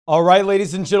All right,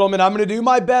 ladies and gentlemen, I'm going to do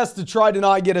my best to try to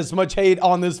not get as much hate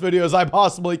on this video as I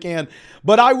possibly can.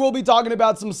 But I will be talking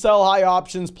about some sell high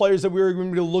options, players that we're going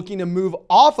to be looking to move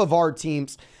off of our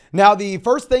teams. Now, the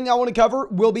first thing I want to cover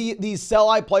will be the sell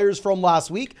high players from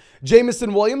last week.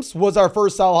 Jameson Williams was our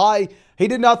first sell high. He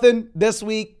did nothing this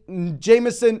week.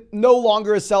 Jameson, no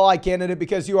longer a sell high candidate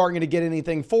because you aren't going to get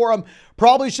anything for him.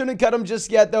 Probably shouldn't cut him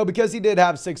just yet, though, because he did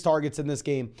have 6 targets in this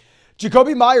game.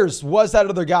 Jacoby Myers was that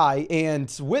other guy,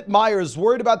 and with Myers,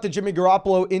 worried about the Jimmy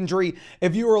Garoppolo injury,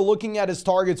 if you were looking at his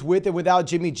targets with and without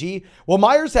Jimmy G, well,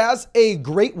 Myers has a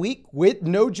great week with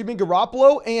no Jimmy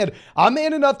Garoppolo, and I'm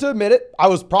man enough to admit it. I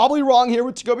was probably wrong here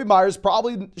with Jacoby Myers,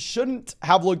 probably shouldn't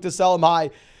have looked to sell him high.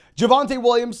 Javonte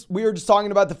Williams, we were just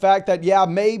talking about the fact that, yeah,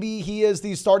 maybe he is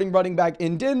the starting running back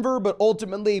in Denver, but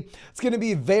ultimately it's going to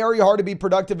be very hard to be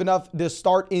productive enough to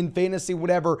start in fantasy,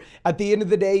 whatever. At the end of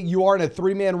the day, you are in a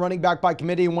 3-man running back by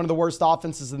committee and one of the worst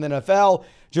offenses in the NFL.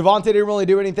 Javonte didn't really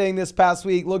do anything this past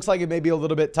week. Looks like it may be a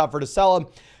little bit tougher to sell him.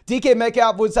 DK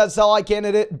Metcalf was that sell-high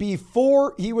candidate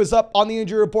before he was up on the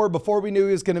injury report, before we knew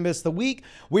he was going to miss the week.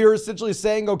 We were essentially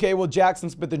saying, okay, well, Jackson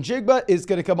Smith-Njigba is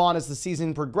going to come on as the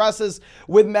season progresses.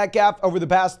 With Metcalf over the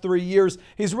past 3 years,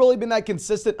 he's really been that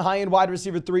consistent high-end wide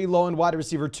receiver 3, low-end wide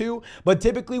receiver 2. But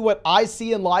typically what I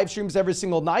see in live streams every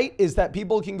single night is that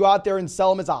people can go out there and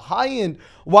sell him as a high-end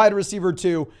wide receiver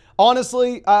 2.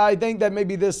 Honestly, I think that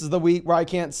maybe this is the week where I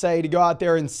can't say to go out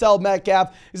there and sell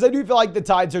Metcalf, because I do feel like the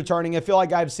tides are turning. I feel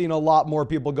like I've seen a lot more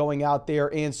people going out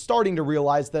there and starting to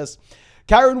realize this.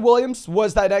 Kyren Williams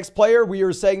was that next player. We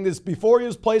were saying this before he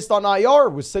was placed on IR,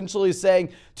 was essentially saying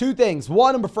 2 things.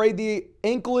 1, I'm afraid the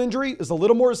ankle injury is a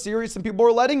little more serious than people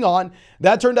are letting on.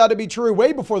 That turned out to be true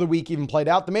way before the week even played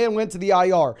out. The man went to the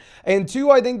IR. And 2,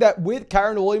 I think that with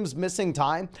Kyren Williams missing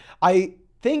time, I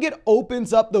think it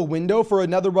opens up the window for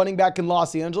another running back in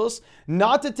Los Angeles,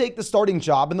 not to take the starting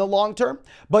job in the long term,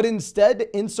 but instead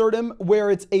to insert him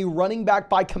where it's a running back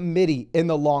by committee in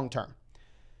the long term.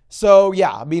 So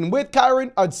yeah, I mean, with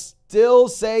Kyren, I'd still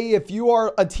say if you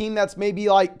are a team that's maybe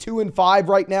like 2-5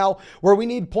 right now, where we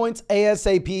need points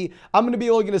ASAP, I'm going to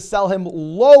be looking to sell him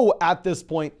low at this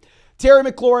point. Terry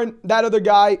McLaurin, that other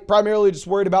guy, primarily just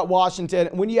worried about Washington.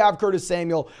 When you have Curtis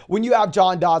Samuel, when you have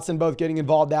John Dotson both getting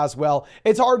involved as well,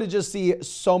 it's hard to just see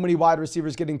so many wide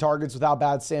receivers getting targets with how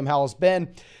bad Sam Howell's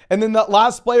been. And then that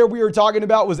last player we were talking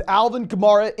about was Alvin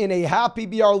Kamara in a half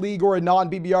PPR league or a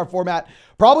non-PPR format.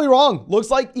 Probably wrong. Looks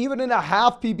like even in a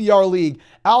half PPR league,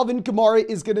 Alvin Kamara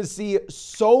is going to see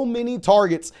so many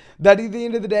targets that at the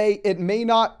end of the day, it may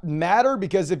not matter,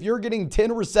 because if you're getting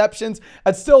 10 receptions,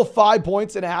 that's still 5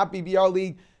 points in a half PPR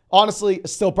league. Honestly,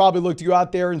 still probably look to go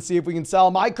out there and see if we can sell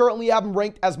him. I currently have him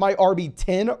ranked as my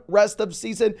RB10 rest of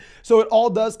season. So it all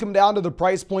does come down to the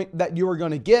price point that you are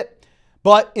going to get.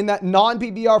 But in that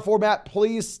non-PPR format,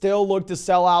 please still look to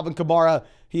sell Alvin Kamara.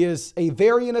 He is a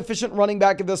very inefficient running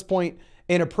back at this point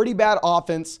in a pretty bad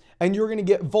offense, and you're going to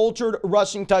get vultured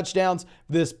rushing touchdowns.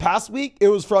 This past week, it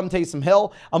was from Taysom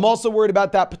Hill. I'm also worried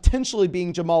about that potentially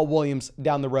being Jamal Williams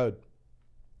down the road.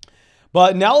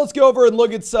 But now let's go over and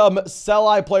look at some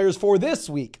sell-high players for this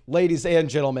week, ladies and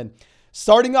gentlemen.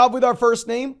 Starting off with our first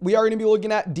name, we are going to be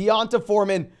looking at D'Onta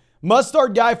Foreman.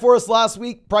 Must-start guy for us last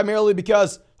week, primarily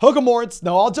because Hook-em-Horns.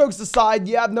 Now, all jokes aside,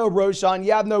 you have no Roschon,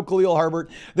 you have no Khalil Herbert.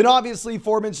 Then obviously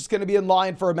Foreman's just going to be in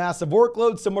line for a massive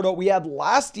workload, similar to what we had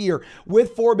last year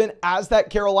with Foreman as that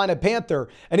Carolina Panther.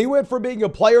 And he went from being a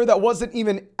player that wasn't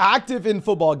even active in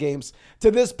football games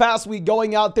to this past week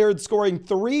going out there and scoring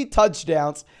 3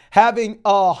 touchdowns, having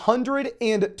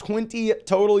 120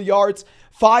 total yards,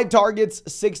 5 targets,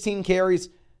 16 carries.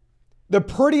 The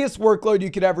prettiest workload you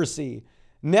could ever see.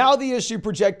 Now the issue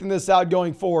projecting this out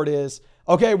going forward is,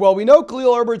 okay, well, we know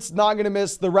Khalil Herbert's not going to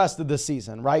miss the rest of the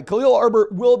season, right? Khalil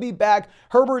Herbert will be back.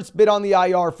 Herbert's been on the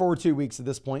IR for 2 weeks at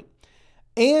this point.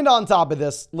 And on top of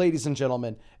this, ladies and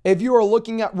gentlemen, if you are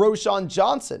looking at Roschon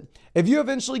Johnson, if you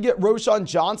eventually get Roschon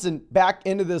Johnson back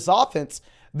into this offense,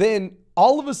 then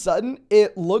all of a sudden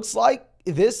it looks like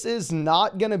this is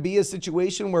not going to be a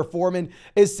situation where Foreman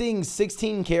is seeing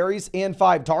 16 carries and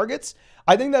 5 targets.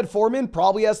 I think that Foreman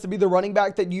probably has to be the running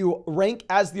back that you rank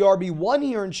as the RB1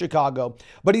 here in Chicago,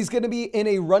 but he's going to be in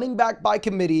a running back by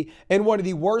committee in one of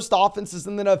the worst offenses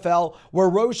in the NFL, where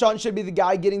Roschon should be the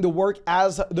guy getting to work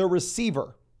as the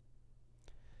receiver.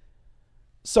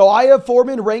 So I have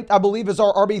Foreman ranked, I believe, as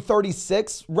our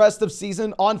RB36 rest of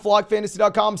season on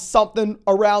flockfantasy.com, something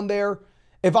around there.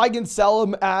 If I can sell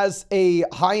him as a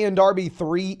high-end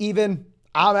RB3 even,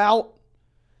 I'm out.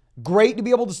 Great to be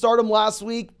able to start him last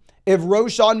week. If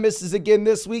Roschon misses again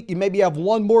this week, you maybe have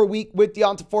one more week with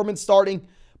D'Onta Foreman starting.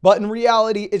 But in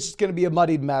reality, it's just going to be a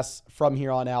muddied mess from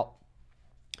here on out.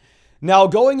 Now,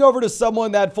 going over to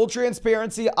someone that, full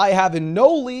transparency, I have in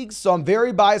no leagues, so I'm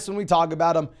very biased when we talk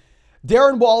about him.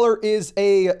 Darren Waller is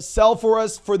a sell for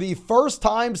us for the first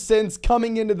time since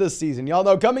coming into this season. Y'all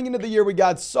know coming into the year, we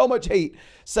got so much hate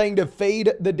saying to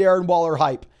fade the Darren Waller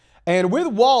hype. And with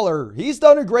Waller, he's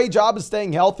done a great job of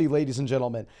staying healthy, ladies and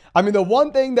gentlemen. I mean, the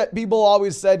one thing that people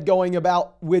always said going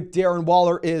about with Darren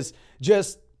Waller is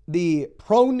just the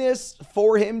proneness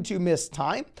for him to miss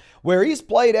time, where he's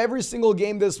played every single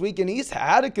game this week and he's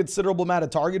had a considerable amount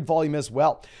of target volume as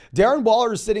well. Darren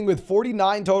Waller is sitting with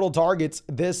 49 total targets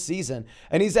this season,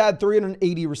 and he's had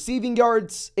 380 receiving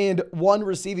yards and 1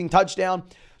 receiving touchdown.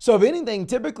 So if anything,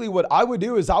 typically what I would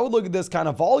do is I would look at this kind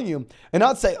of volume and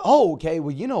not say, oh, okay,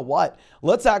 well, you know what?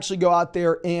 Let's actually go out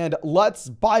there and let's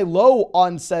buy low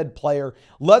on said player.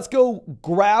 Let's go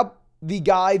grab the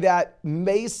guy that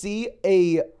may see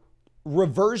a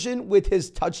reversion with his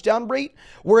touchdown rate,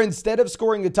 where instead of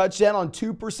scoring a touchdown on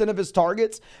 2% of his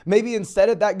targets, maybe instead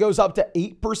of that goes up to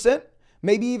 8%,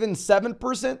 maybe even 7%,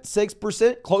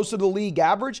 6%, closer to the league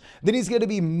average, then he's going to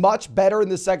be much better in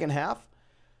the second half.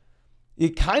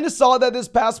 You kind of saw that this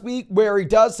past week where he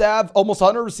does have almost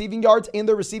 100 receiving yards and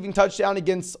the receiving touchdown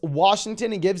against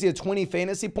Washington and gives you 20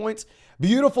 fantasy points.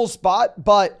 Beautiful spot,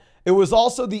 but it was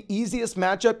also the easiest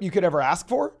matchup you could ever ask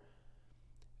for.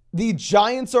 The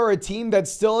Giants are a team that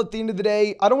still at the end of the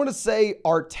day, I don't want to say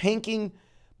are tanking,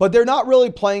 but they're not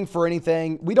really playing for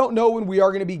anything. We don't know when we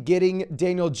are going to be getting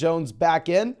Daniel Jones back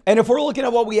in. And if we're looking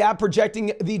at what we have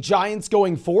projecting the Giants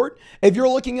going forward, if you're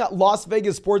looking at Las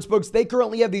Vegas sportsbooks, they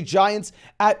currently have the Giants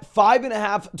at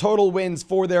 5.5 total wins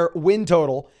for their win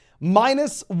total,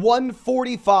 minus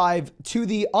 145 to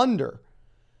the under.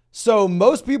 So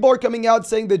most people are coming out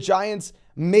saying the Giants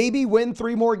maybe win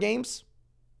 3 more games.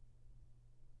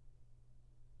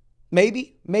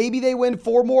 Maybe they win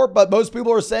 4 more, but most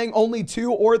people are saying only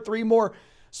 2 or 3 more.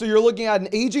 So you're looking at an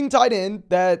aging tight end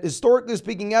that, historically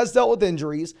speaking, has dealt with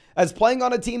injuries, as playing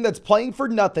on a team that's playing for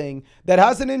nothing, that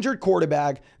has an injured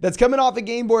quarterback, that's coming off a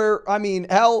game where, I mean,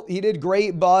 hell, he did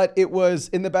great, but it was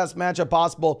in the best matchup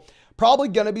possible. Probably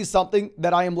going to be something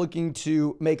that I am looking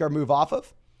to make our move off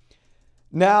of.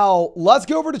 Now, let's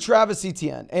go over to Travis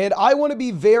Etienne. And I want to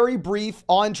be very brief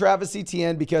on Travis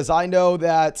Etienne because I know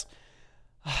that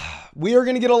we are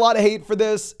going to get a lot of hate for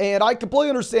this, and I completely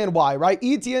understand why, right?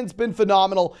 Etienne's been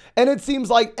phenomenal, and it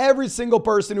seems like every single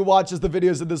person who watches the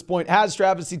videos at this point has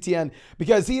Travis Etienne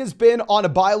because he has been on a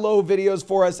buy low videos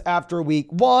for us after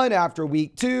week 1, after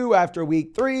week 2, after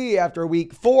week 3, after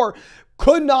week 4.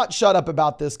 Could not shut up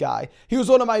about this guy. He was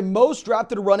one of my most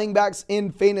drafted running backs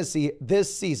in fantasy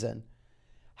this season.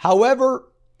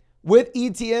 However, with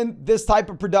Etienne, this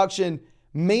type of production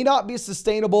may not be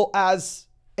sustainable as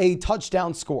a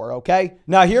touchdown score, okay?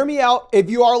 Now, hear me out.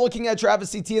 If you are looking at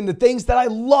Travis Etienne, the things that I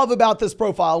love about this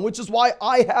profile, which is why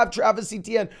I have Travis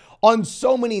Etienne on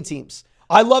so many teams.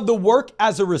 I love the work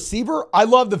as a receiver. I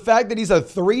love the fact that he's a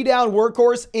 3-down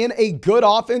workhorse in a good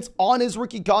offense on his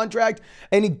rookie contract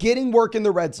and getting work in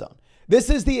the red zone.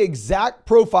 This is the exact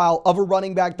profile of a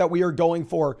running back that we are going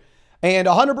for. And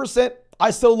 100%, I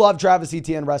still love Travis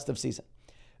Etienne rest of season.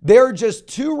 There are just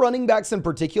 2 running backs in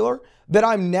particular that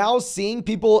I'm now seeing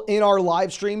people in our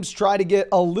live streams try to get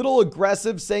a little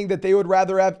aggressive, saying that they would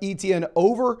rather have Etienne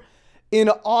over in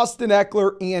Austin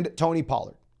Eckler and Tony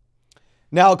Pollard.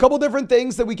 Now, a couple different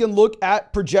things that we can look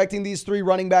at projecting these 3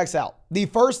 running backs out. The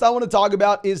first I want to talk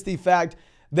about is the fact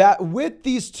that with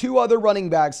these 2 other running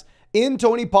backs in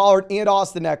Tony Pollard and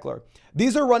Austin Eckler,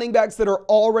 these are running backs that are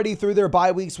already through their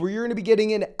bye weeks where you're going to be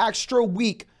getting an extra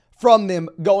week from them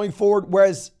going forward,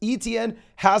 whereas Etienne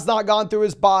has not gone through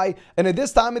his bye. And at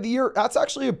this time of the year, that's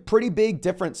actually a pretty big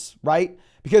difference, right?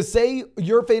 Because say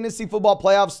your fantasy football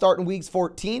playoffs start in weeks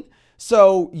 14.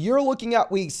 So you're looking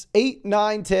at weeks 8,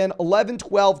 9, 10, 11,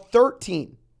 12,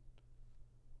 13.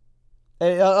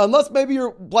 Unless maybe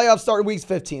your playoffs start in weeks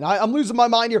 15. I'm losing my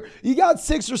mind here. You got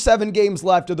 6 or 7 games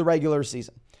left of the regular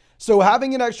season. So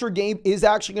having an extra game is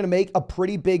actually going to make a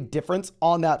pretty big difference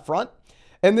on that front.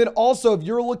 And then also, if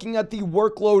you're looking at the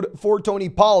workload for Tony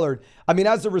Pollard, I mean,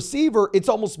 as a receiver, it's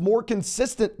almost more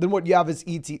consistent than what you have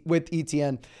with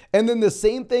Etienne. And then the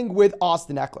same thing with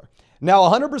Austin Eckler. Now,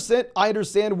 100%, I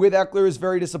understand with Eckler is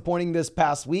very disappointing this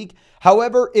past week.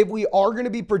 However, if we are going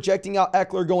to be projecting out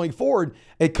Eckler going forward,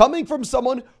 and coming from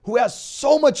someone who has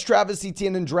so much Travis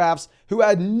Etienne in drafts, who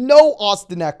had no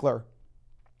Austin Eckler,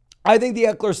 I think the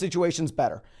Eckler situation's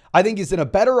better. I think he's in a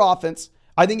better offense.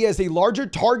 I think he has a larger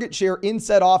target share in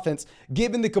said offense,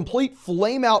 given the complete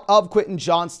flame out of Quentin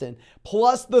Johnston,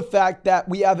 plus the fact that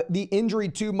we have the injury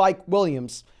to Mike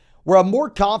Williams. where I'm more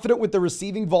confident with the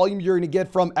receiving volume you're going to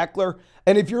get from Eckler.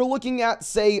 And if you're looking at,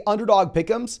 say, underdog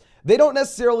pick'ems, they don't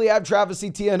necessarily have Travis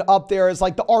Etienne up there as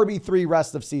like the RB3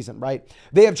 rest of season, right?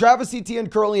 They have Travis Etienne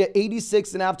currently at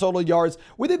 86.5 total yards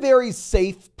with a very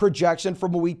safe projection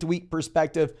from a week-to-week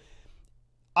perspective.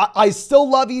 I still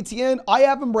love Etienne. I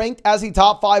have him ranked as a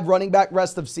top 5 running back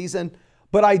rest of season,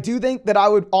 but I do think that I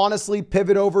would honestly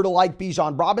pivot over to like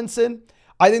Bijan Robinson.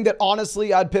 I think that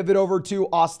honestly I'd pivot over to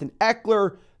Austin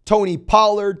Eckler, Tony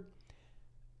Pollard.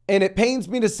 And it pains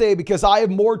me to say because I have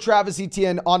more Travis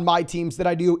Etienne on my teams than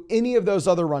I do any of those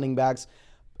other running backs.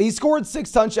 He scored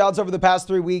 6 touchdowns over the past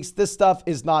 3 weeks. This stuff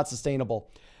is not sustainable.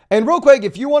 And real quick,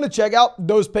 if you want to check out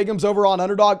those pick'ems over on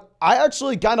Underdog, I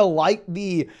actually kind of like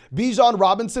the Bijan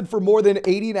Robinson for more than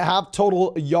 80.5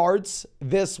 total yards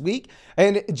this week.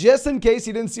 And just in case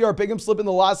you didn't see our pick'em slip in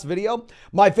the last video,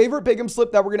 my favorite pick'em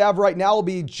slip that we're going to have right now will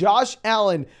be Josh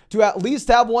Allen to at least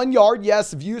have 1 yard.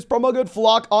 Yes, if you use promo code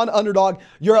FLOCK on Underdog,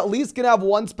 you're at least going to have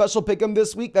one special pick'em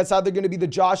this week. That's either going to be the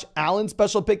Josh Allen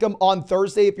special pick'em on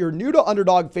Thursday if you're new to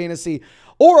Underdog Fantasy,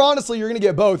 or honestly, you're going to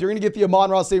get both. You're going to get the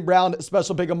Amon-Ra St. Brown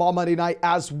special pick'em on Monday night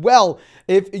as well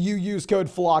if you use code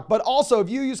FLOCK. But also, if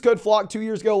you use code FLOCK 2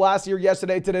 years ago, last year,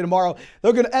 yesterday, today, tomorrow,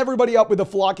 they're going to everybody up with a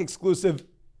FLOCK exclusive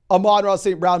Amon-Ra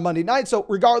St. Brown Monday night. So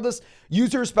regardless,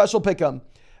 use your special pick'em.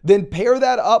 Then pair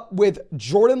that up with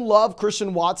Jordan Love,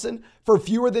 Christian Watson for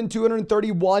fewer than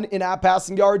 231.5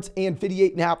 passing yards and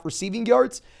 58.5 receiving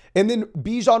yards. And then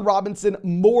Bijan Robinson,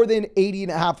 more than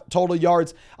 80.5 total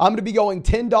yards. I'm going to be going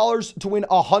 $10 to win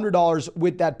 $100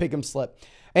 with that pick'em slip.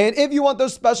 And if you want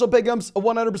those special pick'ems, a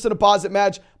 100% deposit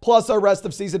match, plus our rest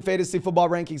of season fantasy football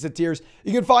rankings and tiers,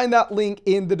 you can find that link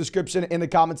in the description in the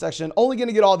comment section. Only going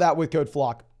to get all that with code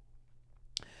FLOCK.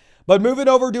 But moving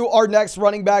over to our next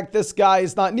running back, this guy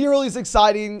is not nearly as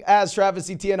exciting as Travis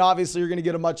Etienne. Obviously, you're going to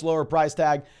get a much lower price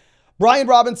tag. Brian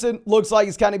Robinson looks like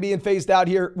he's kind of being phased out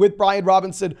here with Brian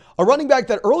Robinson, a running back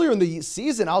that earlier in the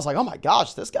season, I was like, oh my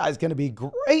gosh, this guy's going to be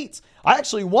great. I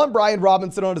actually want Brian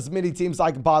Robinson on as many teams as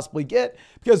I can possibly get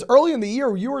because early in the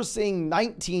year, you were seeing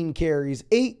 19 carries,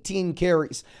 18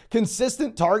 carries,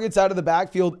 consistent targets out of the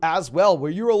backfield as well,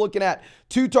 where you were looking at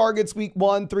 2 targets week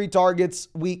 1, 3 targets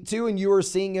week 2, and you were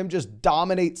seeing him just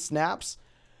dominate snaps.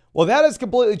 Well, that has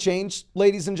completely changed,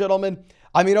 ladies and gentlemen.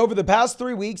 I mean, over the past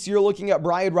 3 weeks, you're looking at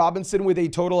Brian Robinson with a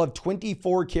total of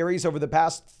 24 carries over the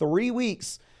past 3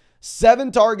 weeks,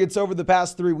 7 targets over the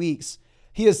past 3 weeks.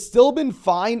 He has still been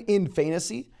fine in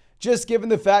fantasy, just given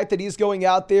the fact that he's going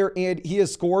out there and he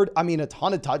has scored, I mean, a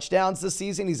ton of touchdowns this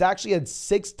season. He's actually had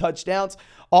 6 touchdowns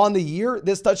on the year.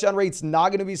 This touchdown rate's not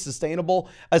going to be sustainable,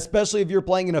 especially if you're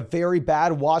playing in a very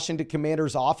bad Washington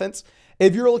Commanders offense.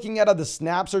 If you're looking at how the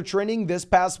snaps are trending this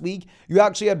past week, you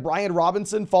actually had Brian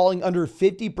Robinson falling under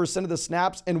 50% of the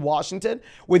snaps in Washington,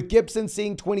 with Gibson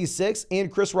seeing 26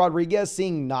 and Chris Rodriguez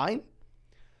seeing 9.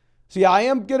 So yeah, I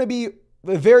am going to be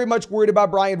very much worried about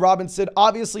Brian Robinson.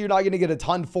 Obviously, you're not going to get a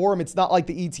ton for him. It's not like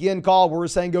the ETN call where we're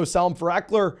saying go sell him for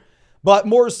Eckler. But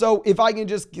more so, if I can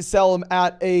just sell him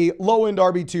at a low-end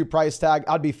RB2 price tag,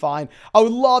 I'd be fine. I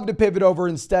would love to pivot over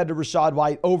instead to Rachaad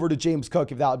White over to James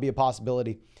Cook if that would be a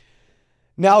possibility.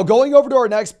 Now, going over to our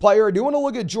next player, I do want to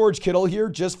look at George Kittle here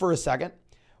just for a second.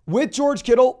 With George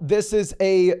Kittle, this is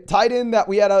a tight end that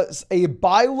we had a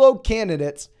buy low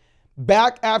candidate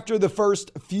back after the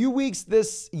first few weeks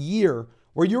this year,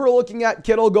 where you were looking at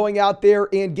Kittle going out there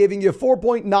and giving you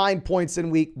 4.9 points in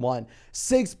week 1,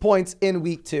 6 points in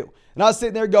week 2. And I was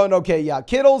sitting there going, okay, yeah,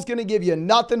 Kittle's going to give you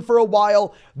nothing for a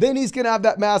while. Then he's going to have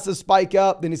that massive spike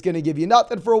up. Then he's going to give you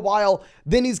nothing for a while.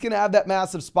 Then he's going to have that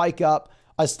massive spike up.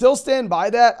 I still stand by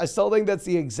that. I still think that's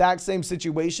the exact same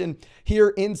situation here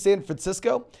in San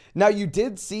Francisco. Now, you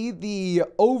did see the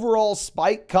overall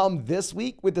spike come this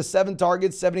week with the 7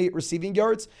 targets, 78 receiving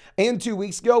yards, and 2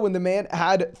 weeks ago when the man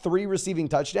had 3 receiving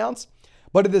touchdowns.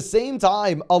 But at the same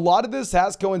time, a lot of this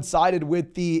has coincided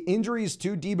with the injuries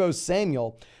to Deebo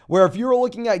Samuel, where if you were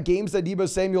looking at games that Deebo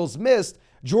Samuel's missed,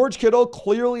 George Kittle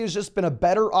clearly has just been a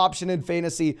better option in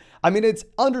fantasy. I mean, it's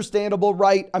understandable,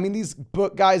 right? I mean, these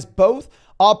guys both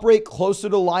operate closer to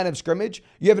the line of scrimmage.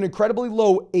 You have an incredibly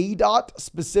low ADOT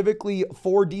specifically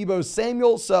for Deebo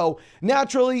Samuel. So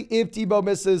naturally, if Deebo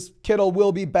misses, Kittle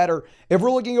will be better. If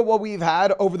we're looking at what we've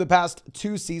had over the past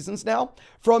 2 seasons now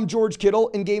from George Kittle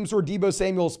in games where Deebo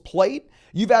Samuel's played,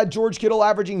 you've had George Kittle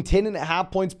averaging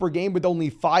 10.5 points per game with only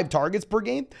 5 targets per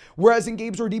game. Whereas in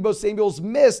games where Deebo Samuel's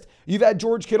missed, you've had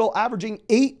George Kittle averaging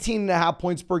 18.5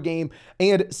 points per game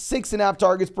and 6.5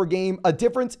 targets per game, a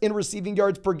difference in receiving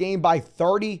yards per game by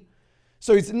 30.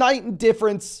 So it's a night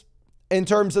difference in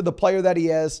terms of the player that he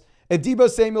is. If Deebo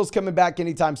Samuel's coming back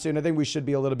anytime soon, I think we should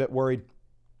be a little bit worried.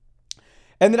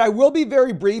 And then I will be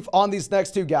very brief on these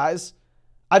next two guys.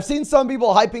 I've seen some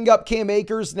people hyping up Cam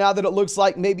Akers now that it looks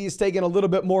like maybe he's taking a little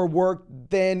bit more work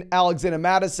than Alexander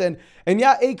Mattison. And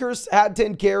yeah, Akers had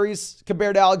 10 carries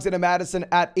compared to Alexander Mattison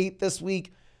at 8 this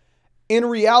week. In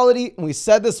reality, and we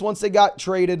said this once they got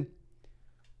traded,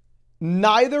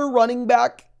 neither running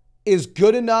back is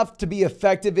good enough to be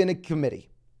effective in a committee.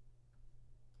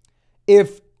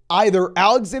 If either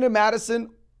Alexander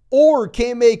Mattison or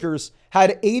Cam Akers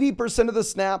had 80% of the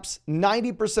snaps,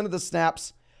 90% of the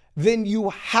snaps, then you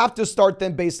have to start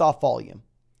them based off volume.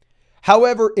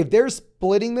 However, if they're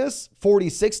splitting this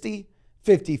 40-60,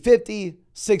 50-50,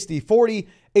 60-40,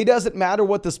 it doesn't matter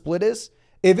what the split is.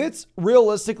 If it's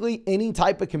realistically any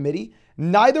type of committee,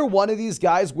 neither one of these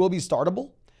guys will be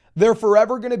startable. They're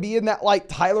forever going to be in that like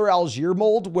Tyler Algier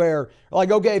mold where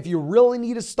like, okay, if you really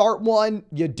need to start one,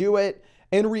 you do it.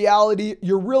 In reality,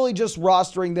 you're really just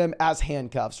rostering them as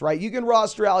handcuffs, right? You can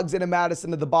roster Alexander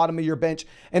Mattison at the bottom of your bench,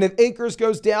 and if Akers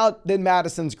goes down, then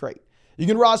Madison's great. You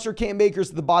can roster Cam Akers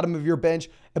at the bottom of your bench,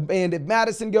 and if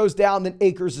Mattison goes down, then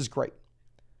Akers is great.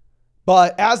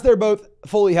 But as they're both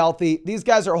fully healthy, these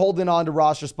guys are holding on to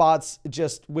roster spots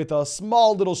just with a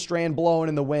small little strand blowing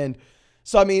in the wind.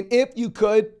 So, I mean, if you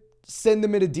could send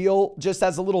them in a deal just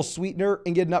as a little sweetener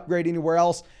and get an upgrade anywhere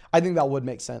else, I think that would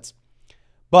make sense.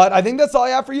 But I think that's all I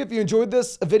have for you. If you enjoyed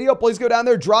this video, please go down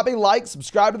there, drop a like,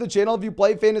 subscribe to the channel if you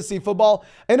play fantasy football.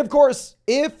 And of course,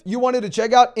 if you wanted to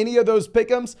check out any of those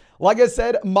pick'ems, like I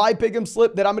said, my pick'em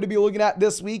slip that I'm going to be looking at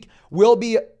this week will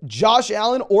be Josh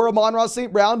Allen or Amon-Ra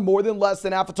St. Brown, more than less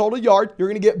than half a total yard. You're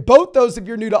going to get both those if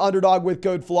you're new to Underdog with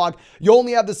code FLOCK. You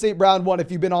only have the St. Brown one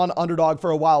if you've been on Underdog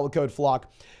for a while with code FLOCK.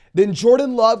 Then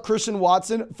Jordan Love, Christian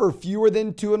Watson for fewer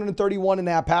than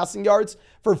 231.5 passing yards,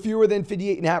 for fewer than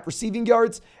 58.5 receiving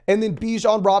yards, and then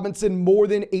Bijan Robinson more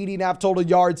than 80.5 total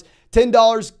yards.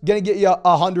 $10 going to get you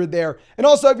 100 there. And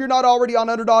also, if you're not already on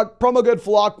Underdog, promo code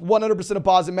FLOCK, 100%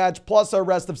 deposit match, plus our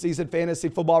rest of season fantasy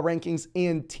football rankings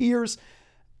and tiers,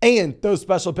 and those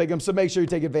special pick'ems. So make sure you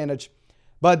take advantage.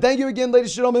 But thank you again,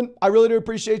 ladies and gentlemen. I really do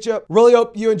appreciate you. Really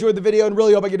hope you enjoyed the video, and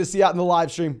really hope I get to see you out in the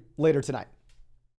live stream later tonight.